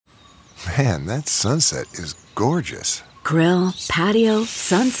Man, that sunset is gorgeous. Grill, patio,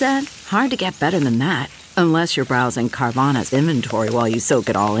 sunset. Hard to get better than that. Unless you're browsing Carvana's inventory while you soak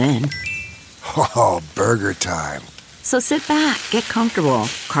it all in. Oh, burger time. So sit back, get comfortable.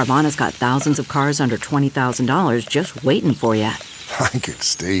 Carvana's got thousands of cars under $20,000 just waiting for you. I could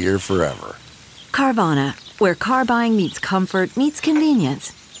stay here forever. Carvana, where car buying meets comfort, meets convenience.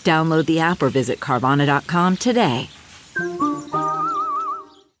 Download the app or visit Carvana.com today.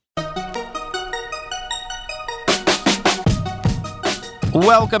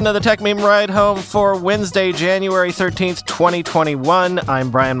 Welcome to the Tech Meme Ride Home for Wednesday, January 13th, 2021.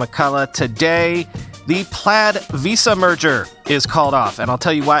 I'm Brian McCullough. Today, the Plaid Visa merger is called off, and I'll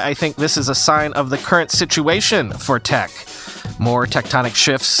tell you why I think this is a sign of the current situation for tech. More tectonic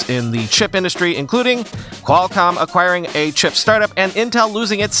shifts in the chip industry, including Qualcomm acquiring a chip startup and Intel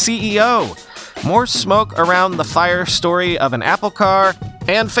losing its CEO. More smoke around the fire story of an Apple car,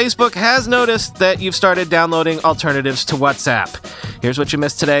 and Facebook has noticed that you've started downloading alternatives to WhatsApp. Here's what you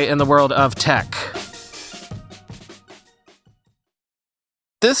missed today in the world of tech.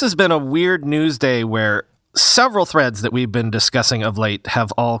 This has been a weird news day where several threads that we've been discussing of late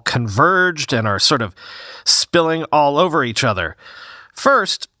have all converged and are sort of spilling all over each other.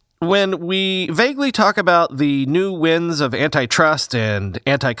 First, when we vaguely talk about the new winds of antitrust and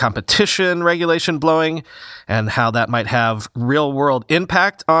anti-competition regulation blowing and how that might have real-world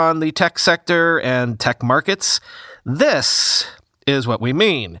impact on the tech sector and tech markets, this is what we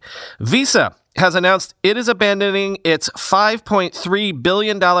mean. Visa has announced it is abandoning its $5.3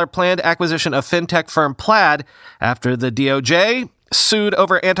 billion planned acquisition of fintech firm Plaid after the DOJ sued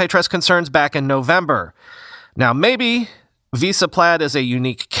over antitrust concerns back in November. Now, maybe Visa Plaid is a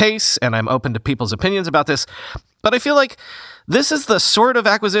unique case, and I'm open to people's opinions about this, but I feel like this is the sort of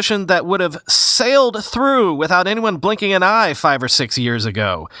acquisition that would have sailed through without anyone blinking an eye 5 or 6 years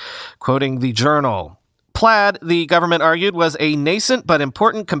ago. Quoting the Journal, Plaid, the government argued, was a nascent but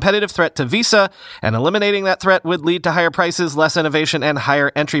important competitive threat to Visa, and eliminating that threat would lead to higher prices, less innovation, and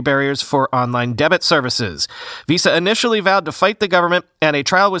higher entry barriers for online debit services. Visa initially vowed to fight the government, and a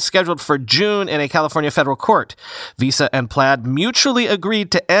trial was scheduled for June in a California federal court. Visa and Plaid mutually agreed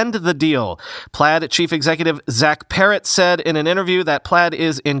to end the deal. Plaid chief executive Zach Parrott said in an interview that Plaid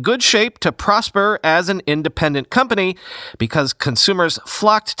is in good shape to prosper as an independent company because consumers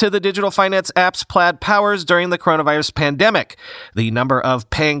flocked to the digital finance apps Plaid powers during the coronavirus pandemic. The number of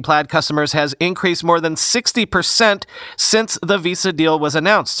paying Plaid customers has increased more than 60% since the Visa deal was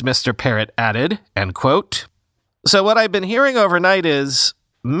announced, Mr. Parrott added, end quote. So what I've been hearing overnight is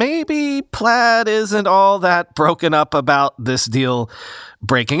maybe Plaid isn't all that broken up about this deal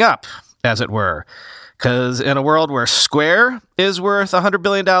breaking up, as it were. Because in a world where Square is worth $100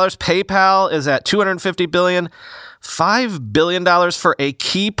 billion, PayPal is at $250 billion, $5 billion for a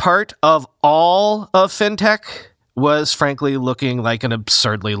key part of all of fintech was frankly looking like an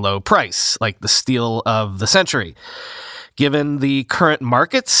absurdly low price, like the steal of the century. Given the current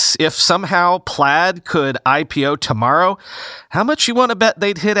markets, if somehow Plaid could IPO tomorrow, how much you want to bet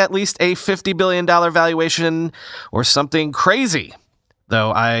they'd hit at least a $50 billion valuation or something crazy?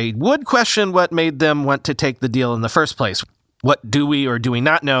 Though I would question what made them want to take the deal in the first place. What do we or do we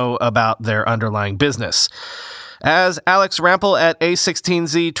not know about their underlying business? As Alex Rampel at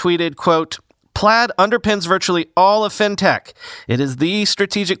A16Z tweeted, quote, Plaid underpins virtually all of fintech. It is the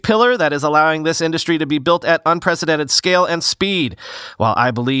strategic pillar that is allowing this industry to be built at unprecedented scale and speed. While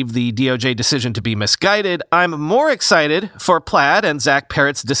I believe the DOJ decision to be misguided, I'm more excited for Plaid and Zach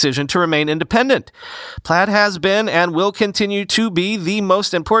Parrott's decision to remain independent. Plaid has been and will continue to be the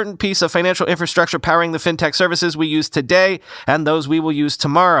most important piece of financial infrastructure powering the fintech services we use today and those we will use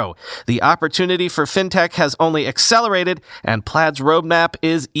tomorrow. The opportunity for fintech has only accelerated, and Plaid's roadmap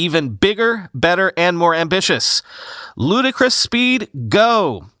is even bigger, better, and more ambitious. Ludicrous speed,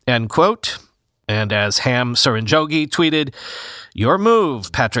 go, end quote. And as Ham Suranjogi tweeted, your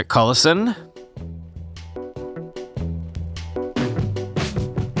move, Patrick Collison.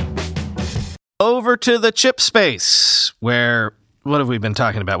 Over to the chip space, where, what have we been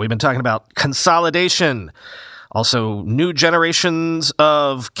talking about? We've been talking about consolidation. Also, new generations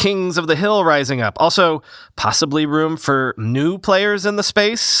of kings of the hill rising up. Also, possibly room for new players in the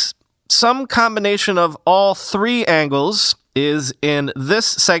space. Some combination of all three angles is in this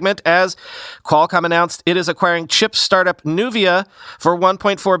segment as Qualcomm announced it is acquiring chip startup Nuvia for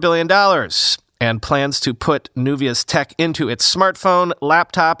 $1.4 billion and plans to put Nuvia's tech into its smartphone,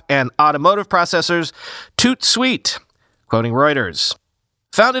 laptop, and automotive processors toot sweet, quoting Reuters.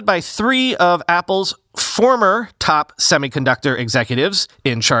 Founded by three of Apple's former top semiconductor executives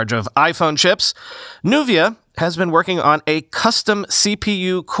in charge of iPhone chips, Nuvia has been working on a custom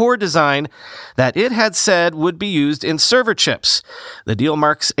CPU core design that it had said would be used in server chips. The deal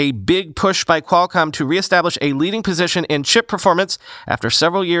marks a big push by Qualcomm to reestablish a leading position in chip performance after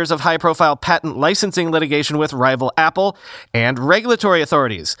several years of high-profile patent licensing litigation with rival Apple and regulatory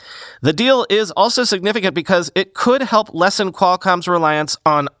authorities. The deal is also significant because it could help lessen Qualcomm's reliance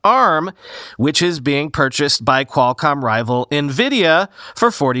on ARM, which is being purchased by Qualcomm rival NVIDIA for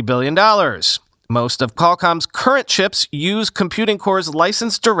 $40 billion. Most of Qualcomm's current chips use computing cores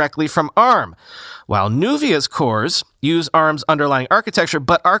licensed directly from ARM, while Nuvia's cores use ARM's underlying architecture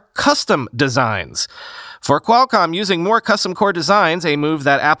but are custom designs. For Qualcomm, using more custom core designs, a move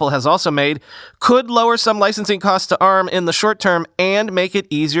that Apple has also made, could lower some licensing costs to ARM in the short term and make it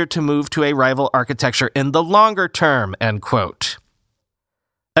easier to move to a rival architecture in the longer term, end quote.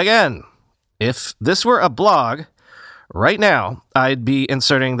 Again, if this were a blog, right now, I'd be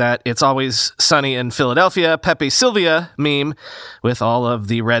inserting that It's Always Sunny in Philadelphia Pepe Sylvia meme with all of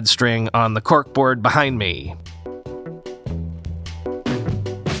the red string on the corkboard behind me.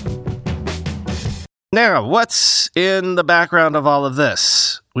 Now, what's in the background of all of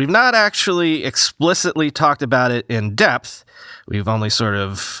this? We've not actually explicitly talked about it in depth. We've only sort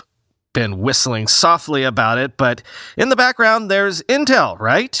of been whistling softly about it, but in the background, there's Intel,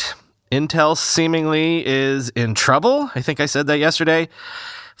 right? Intel seemingly is in trouble. I think I said that yesterday.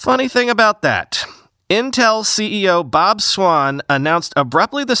 Funny thing about that, Intel CEO Bob Swan announced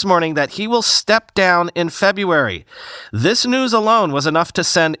abruptly this morning that he will step down in February. This news alone was enough to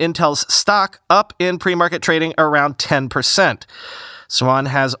send Intel's stock up in pre-market trading around 10%. Swan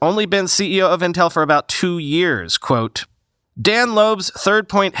has only been CEO of Intel for about 2 years. Quote, Dan Loeb's Third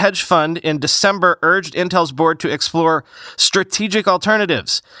Point hedge fund in December urged Intel's board to explore strategic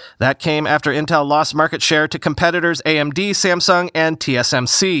alternatives. That came after Intel lost market share to competitors AMD, Samsung, and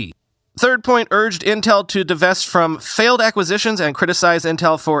TSMC. Third Point urged Intel to divest from failed acquisitions and criticize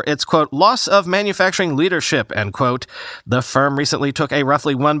Intel for its, quote, loss of manufacturing leadership, end quote. The firm recently took a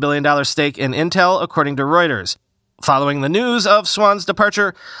roughly $1 billion stake in Intel, according to Reuters. Following the news of Swan's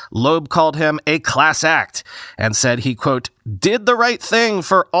departure, Loeb called him a class act and said he, quote, did the right thing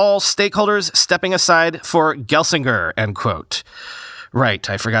for all stakeholders, stepping aside for Gelsinger, end quote. Right,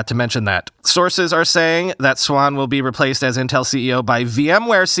 I forgot to mention that. Sources are saying that Swan will be replaced as Intel CEO by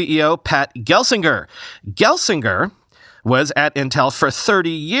VMware CEO Pat Gelsinger. Gelsinger was at Intel for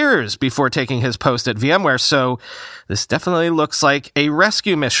 30 years before taking his post at VMware, so this definitely looks like a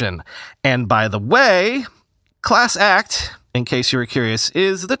rescue mission. And by the way, class act, in case you were curious,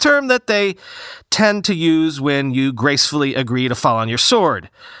 is the term that they tend to use when you gracefully agree to fall on your sword.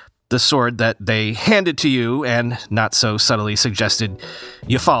 The sword that they handed to you and not so subtly suggested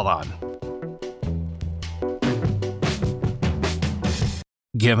you fall on.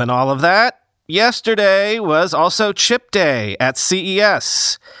 Given all of that, yesterday was also Chip Day at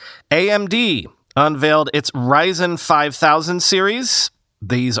CES. AMD unveiled its Ryzen 5000 series.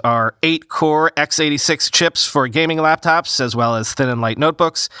 These are 8-core x86 chips for gaming laptops as well as thin and light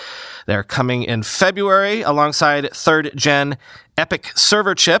notebooks. They're coming in February alongside 3rd-gen EPYC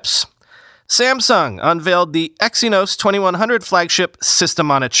server chips. Samsung unveiled the Exynos 2100 flagship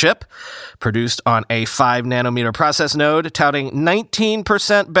system-on-a-chip, produced on a 5-nanometer process node, touting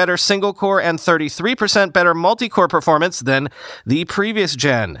 19% better single-core and 33% better multi-core performance than the previous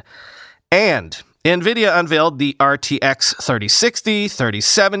gen. And NVIDIA unveiled the RTX 3060,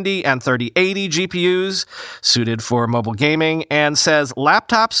 3070, and 3080 GPUs suited for mobile gaming and says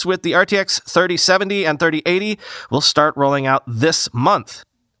laptops with the RTX 3070 and 3080 will start rolling out this month.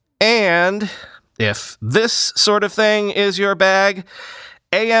 And if this sort of thing is your bag,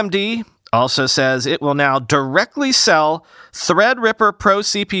 AMD also says it will now directly sell Threadripper Pro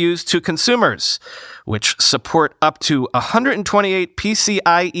CPUs to consumers, which support up to 128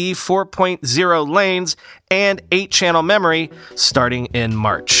 PCIe 4.0 lanes and 8-channel memory starting in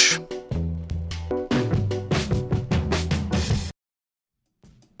March.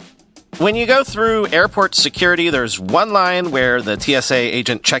 When you go through airport security, there's one line where the TSA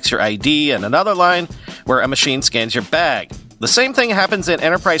agent checks your ID and another line where a machine scans your bag. The same thing happens in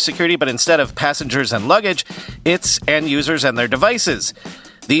enterprise security, but instead of passengers and luggage, it's end users and their devices.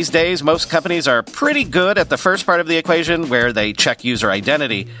 These days, most companies are pretty good at the first part of the equation where they check user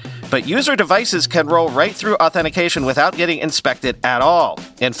identity, but user devices can roll right through authentication without getting inspected at all.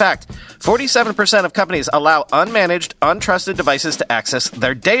 In fact, 47% of companies allow unmanaged, untrusted devices to access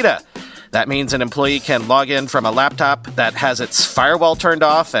their data. That means an employee can log in from a laptop that has its firewall turned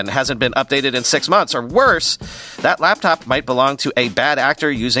off and hasn't been updated in 6 months. Or worse, that laptop might belong to a bad actor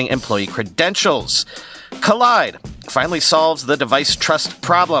using employee credentials. Collide finally solves the device trust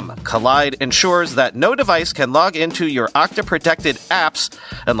problem. Collide ensures that no device can log into your Okta-protected apps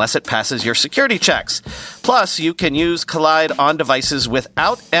unless it passes your security checks. Plus, you can use Collide on devices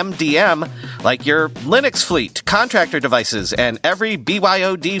without MDM, like your Linux fleet, contractor devices, and every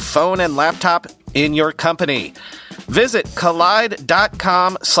BYOD phone and laptop in your company. Visit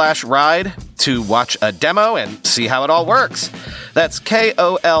collide.com/ride to watch a demo and see how it all works. That's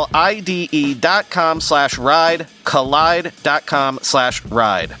KOLIDE.com/ride,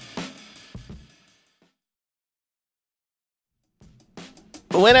 collide.com/ride.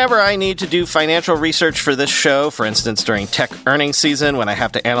 Whenever I need to do financial research for this show, for instance during tech earnings season when I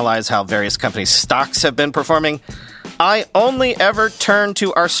have to analyze how various companies' stocks have been performing, I only ever turn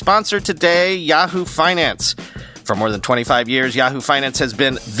to our sponsor today, Yahoo Finance. For more than 25 years, Yahoo Finance has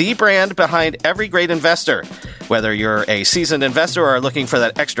been the brand behind every great investor. Whether you're a seasoned investor or are looking for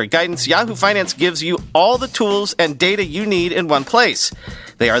that extra guidance, Yahoo Finance gives you all the tools and data you need in one place.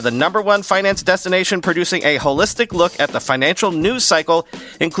 They are the #1 finance destination producing a holistic look at the financial news cycle,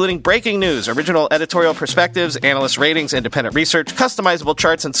 including breaking news, original editorial perspectives, analyst ratings, independent research, customizable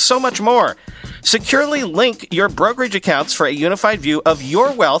charts, and so much more. Securely link your brokerage accounts for a unified view of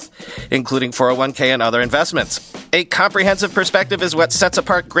your wealth, including 401k and other investments. A comprehensive perspective is what sets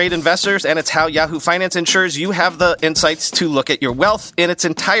apart great investors, and it's how Yahoo Finance ensures you have the insights to look at your wealth in its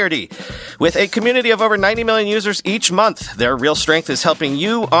entirety. With a community of over 90 million users each month, their real strength is helping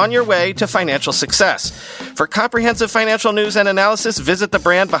you on your way to financial success. For comprehensive financial news and analysis, visit the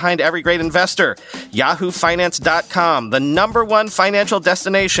brand behind every great investor, yahoofinance.com, the #1 financial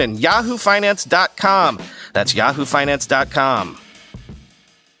destination, yahoofinance.com. That's yahoofinance.com.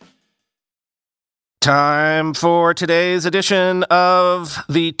 Time for today's edition of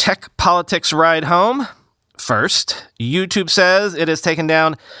the Tech Politics Ride Home. First, YouTube says it has taken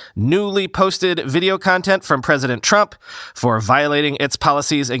down newly posted video content from President Trump for violating its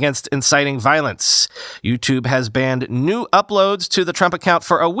policies against inciting violence. YouTube has banned new uploads to the Trump account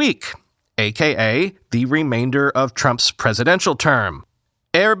for a week, aka the remainder of Trump's presidential term.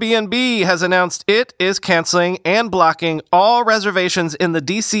 Airbnb has announced it is canceling and blocking all reservations in the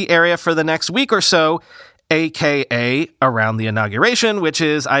DC area for the next week or so, aka around the inauguration, which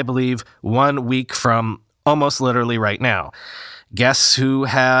is, I believe, 1 week from almost literally right now. Guests who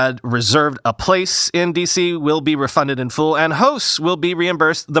had reserved a place in DC will be refunded in full, and hosts will be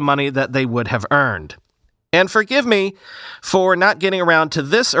reimbursed the money that they would have earned. And forgive me for not getting around to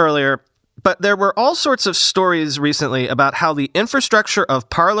this earlier, but there were all sorts of stories recently about how the infrastructure of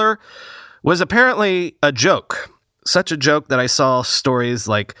Parler was apparently a joke. Such a joke that I saw stories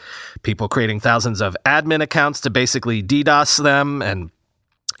like people creating thousands of admin accounts to basically DDoS them, and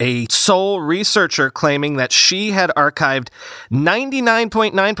a sole researcher claiming that she had archived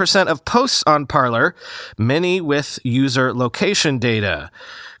 99.9% of posts on Parler, many with user location data.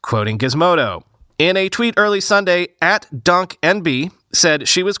 Quoting Gizmodo, in a tweet early Sunday, @DonkNB said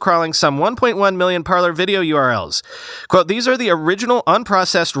she was crawling some 1.1 million Parler video URLs. Quote, these are the original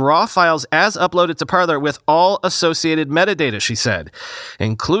unprocessed raw files as uploaded to Parler with all associated metadata, she said.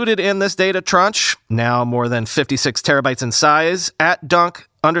 Included in this data tranche, now more than 56 terabytes in size,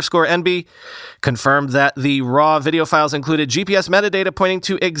 @Donk_NB confirmed that the raw video files included GPS metadata pointing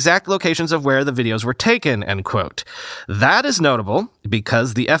to exact locations of where the videos were taken, end quote. That is notable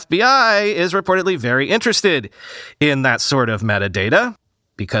because the FBI is reportedly very interested in that sort of metadata,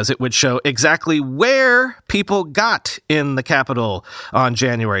 because it would show exactly where people got in the Capitol on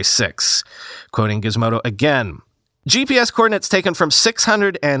January 6. Quoting Gizmodo again, GPS coordinates taken from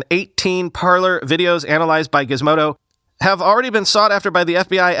 618 Parler videos analyzed by Gizmodo have already been sought after by the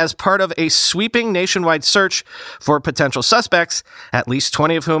FBI as part of a sweeping nationwide search for potential suspects, at least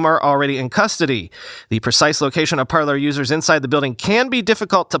 20 of whom are already in custody. The precise location of Parler users inside the building can be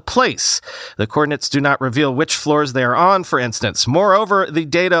difficult to place. The coordinates do not reveal which floors they are on, for instance. Moreover, the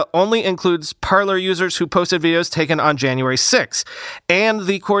data only includes Parler users who posted videos taken on January 6, and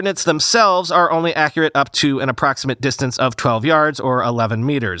the coordinates themselves are only accurate up to an approximate distance of 12 yards or 11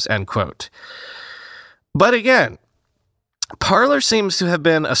 meters, end quote. But again, Parler seems to have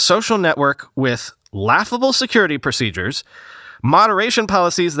been a social network with laughable security procedures, moderation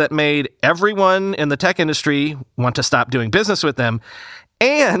policies that made everyone in the tech industry want to stop doing business with them,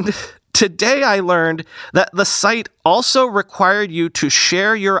 and today I learned that the site also required you to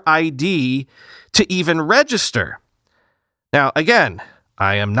share your ID to even register. Now, again,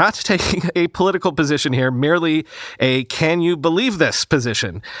 I am not taking a political position here, merely a can you believe this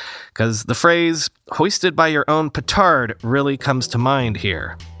position, because the phrase hoisted by your own petard really comes to mind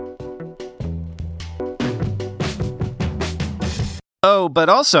here. Oh, but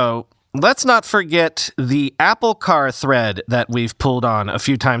also, let's not forget the Apple Car thread that we've pulled on a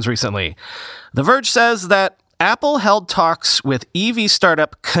few times recently. The Verge says that Apple held talks with EV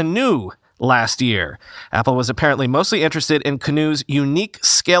startup Canoo last year. Apple was apparently mostly interested in Canoo's unique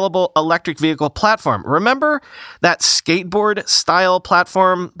scalable electric vehicle platform. Remember that skateboard-style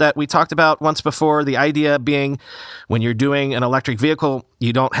platform that we talked about once before? The idea being when you're doing an electric vehicle,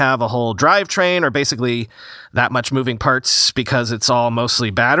 you don't have a whole drivetrain or basically that much moving parts because it's all mostly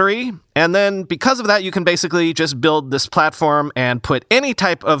battery. And then because of that, you can basically just build this platform and put any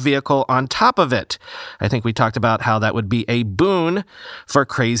type of vehicle on top of it. I think we talked about how that would be a boon for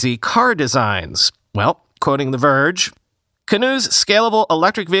crazy car designs. Well, quoting The Verge, Canoo's scalable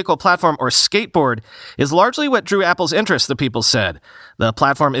electric vehicle platform, or skateboard, is largely what drew Apple's interest, the people said. The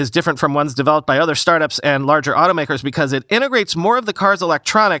platform is different from ones developed by other startups and larger automakers because it integrates more of the car's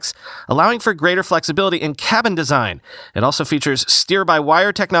electronics, allowing for greater flexibility in cabin design. It also features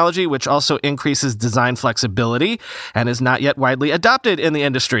steer-by-wire technology, which also increases design flexibility and is not yet widely adopted in the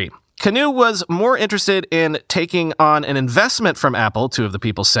industry. Canoo was more interested in taking on an investment from Apple, two of the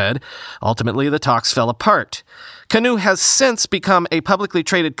people said. Ultimately, the talks fell apart. Canoo has since become a publicly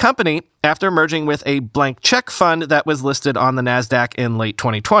traded company after merging with a blank check fund that was listed on the NASDAQ in late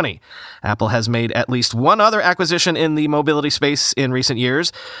 2020. Apple has made at least one other acquisition in the mobility space in recent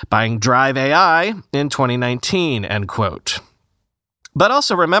years, buying Drive AI in 2019, end quote. But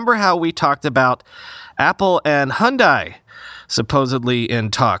also remember how we talked about Apple and Hyundai supposedly in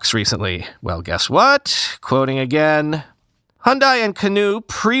talks recently. Well, guess what? Quoting again, Hyundai and Canoo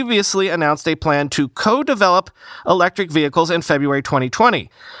previously announced a plan to co-develop electric vehicles in February 2020,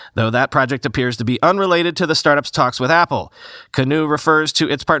 though that project appears to be unrelated to the startup's talks with Apple. Canoo refers to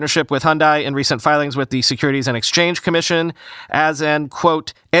its partnership with Hyundai in recent filings with the Securities and Exchange Commission as an,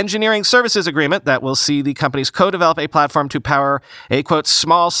 quote, engineering services agreement that will see the companies co-develop a platform to power a, quote,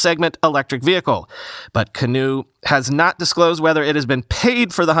 small segment electric vehicle. But Canoo has not disclosed whether it has been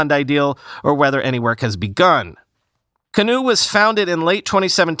paid for the Hyundai deal or whether any work has begun. Canoo was founded in late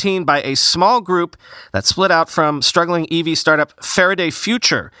 2017 by a small group that split out from struggling EV startup Faraday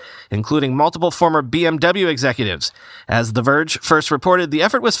Future, including multiple former BMW executives. As The Verge first reported, the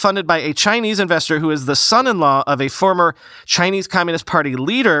effort was funded by a Chinese investor who is the son-in-law of a former Chinese Communist Party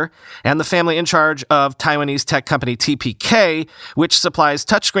leader and the family in charge of Taiwanese tech company TPK, which supplies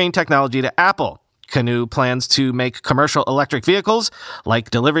touchscreen technology to Apple. Canoo plans to make commercial electric vehicles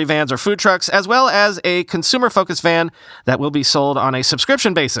like delivery vans or food trucks, as well as a consumer-focused van that will be sold on a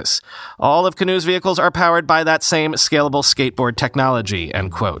subscription basis. All of Canoo's vehicles are powered by that same scalable skateboard technology,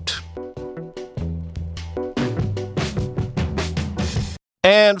 end quote.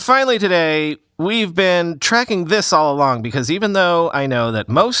 And finally today, we've been tracking this all along because even though I know that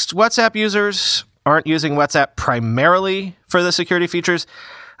most WhatsApp users aren't using WhatsApp primarily for the security features,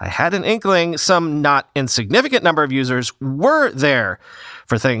 I had an inkling some not insignificant number of users were there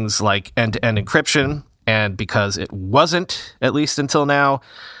for things like end-to-end encryption, and because it wasn't, at least until now,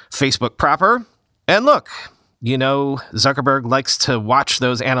 Facebook proper. And look, you know, Zuckerberg likes to watch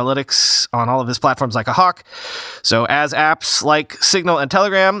those analytics on all of his platforms like a hawk. So as apps like Signal and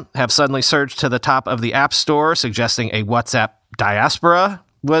Telegram have suddenly surged to the top of the App Store, suggesting a WhatsApp diaspora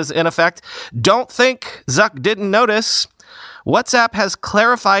was in effect, don't think Zuck didn't notice. WhatsApp has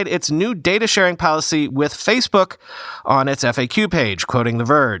clarified its new data sharing policy with Facebook on its FAQ page, quoting The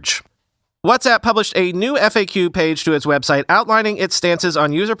Verge. WhatsApp published a new FAQ page to its website outlining its stances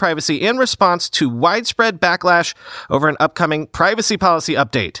on user privacy in response to widespread backlash over an upcoming privacy policy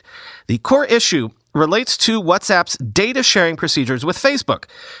update. The core issue relates to WhatsApp's data sharing procedures with Facebook,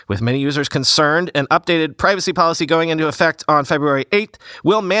 with many users concerned an updated privacy policy going into effect on February 8th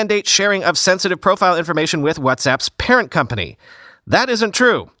will mandate sharing of sensitive profile information with WhatsApp's parent company. That isn't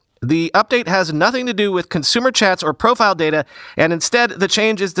true. The update has nothing to do with consumer chats or profile data, and instead the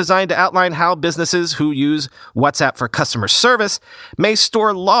change is designed to outline how businesses who use WhatsApp for customer service may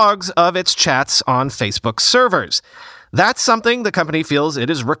store logs of its chats on Facebook servers. That's something the company feels it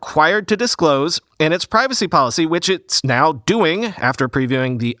is required to disclose in its privacy policy, which it's now doing after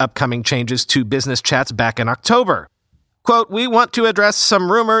previewing the upcoming changes to business chats back in October. Quote, we want to address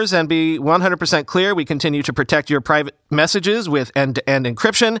some rumors and be 100% clear. We continue to protect your private messages with end-to-end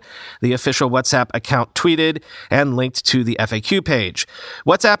encryption, the official WhatsApp account tweeted and linked to the FAQ page.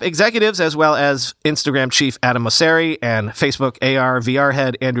 WhatsApp executives, as well as Instagram chief Adam Mosseri and Facebook AR/VR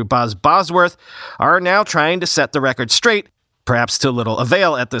head Andrew Bosworth, are now trying to set the record straight, perhaps to little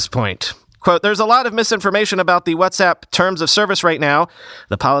avail at this point. Quote, there's a lot of misinformation about the WhatsApp terms of service right now.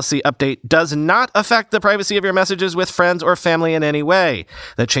 The policy update does not affect the privacy of your messages with friends or family in any way.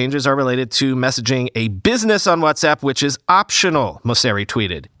 The changes are related to messaging a business on WhatsApp, which is optional, Mosseri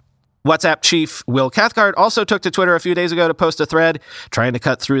tweeted. WhatsApp chief Will Cathcart also took to Twitter a few days ago to post a thread trying to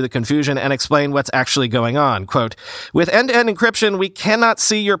cut through the confusion and explain what's actually going on. Quote, "With end-to-end encryption, we cannot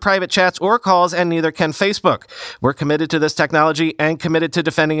see your private chats or calls, and neither can Facebook. We're committed to this technology and committed to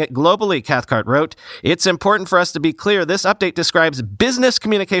defending it globally," Cathcart wrote. "It's important for us to be clear. This update describes business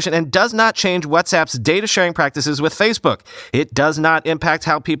communication and does not change WhatsApp's data sharing practices with Facebook. It does not impact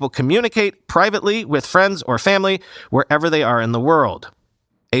how people communicate privately with friends or family wherever they are in the world."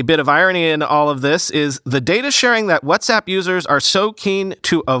 A bit of irony in all of this is the data sharing that WhatsApp users are so keen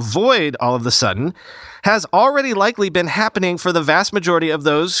to avoid all of a sudden has already likely been happening for the vast majority of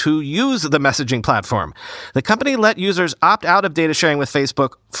those who use the messaging platform. The company let users opt out of data sharing with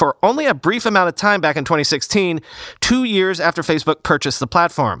Facebook for only a brief amount of time back in 2016, 2 years after Facebook purchased the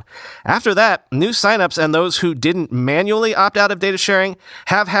platform. After that, new signups and those who didn't manually opt out of data sharing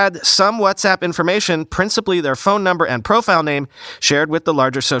have had some WhatsApp information, principally their phone number and profile name, shared with the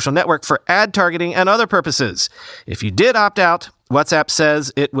larger social network for ad targeting and other purposes. If you did opt out, WhatsApp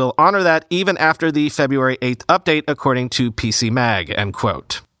says it will honor that even after the February 8th update, according to PC Mag, end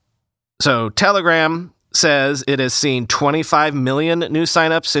quote. So Telegram says it has seen 25 million new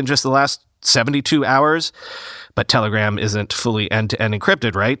signups in just the last 72 hours. But Telegram isn't fully end-to-end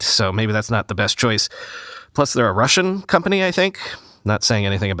encrypted, right? So maybe that's not the best choice. Plus, they're a Russian company, I think. Not saying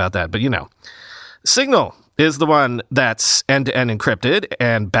anything about that, but you know. Signal is the one that's end-to-end encrypted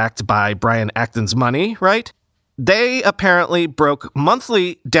and backed by Brian Acton's money, right? They apparently broke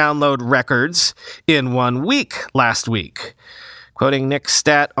monthly download records in 1 week last week. Quoting Nick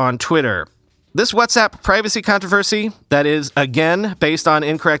Stat on Twitter, "This WhatsApp privacy controversy that is, again, based on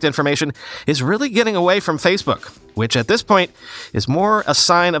incorrect information is really getting away from Facebook, which at this point is more a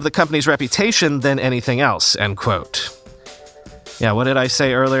sign of the company's reputation than anything else," end quote. Yeah, what did I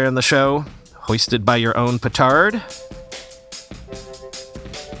say earlier in the show? Hoisted by your own petard?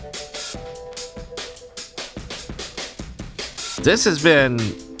 This has been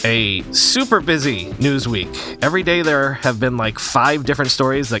a super busy news week. Every day there have been like 5 different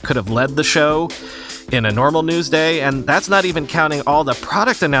stories that could have led the show in a normal news day, and that's not even counting all the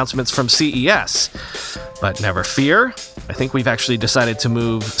product announcements from CES. But never fear, I think we've actually decided to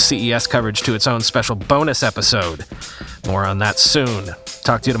move CES coverage to its own special bonus episode. More on that soon.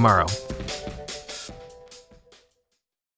 Talk to you tomorrow.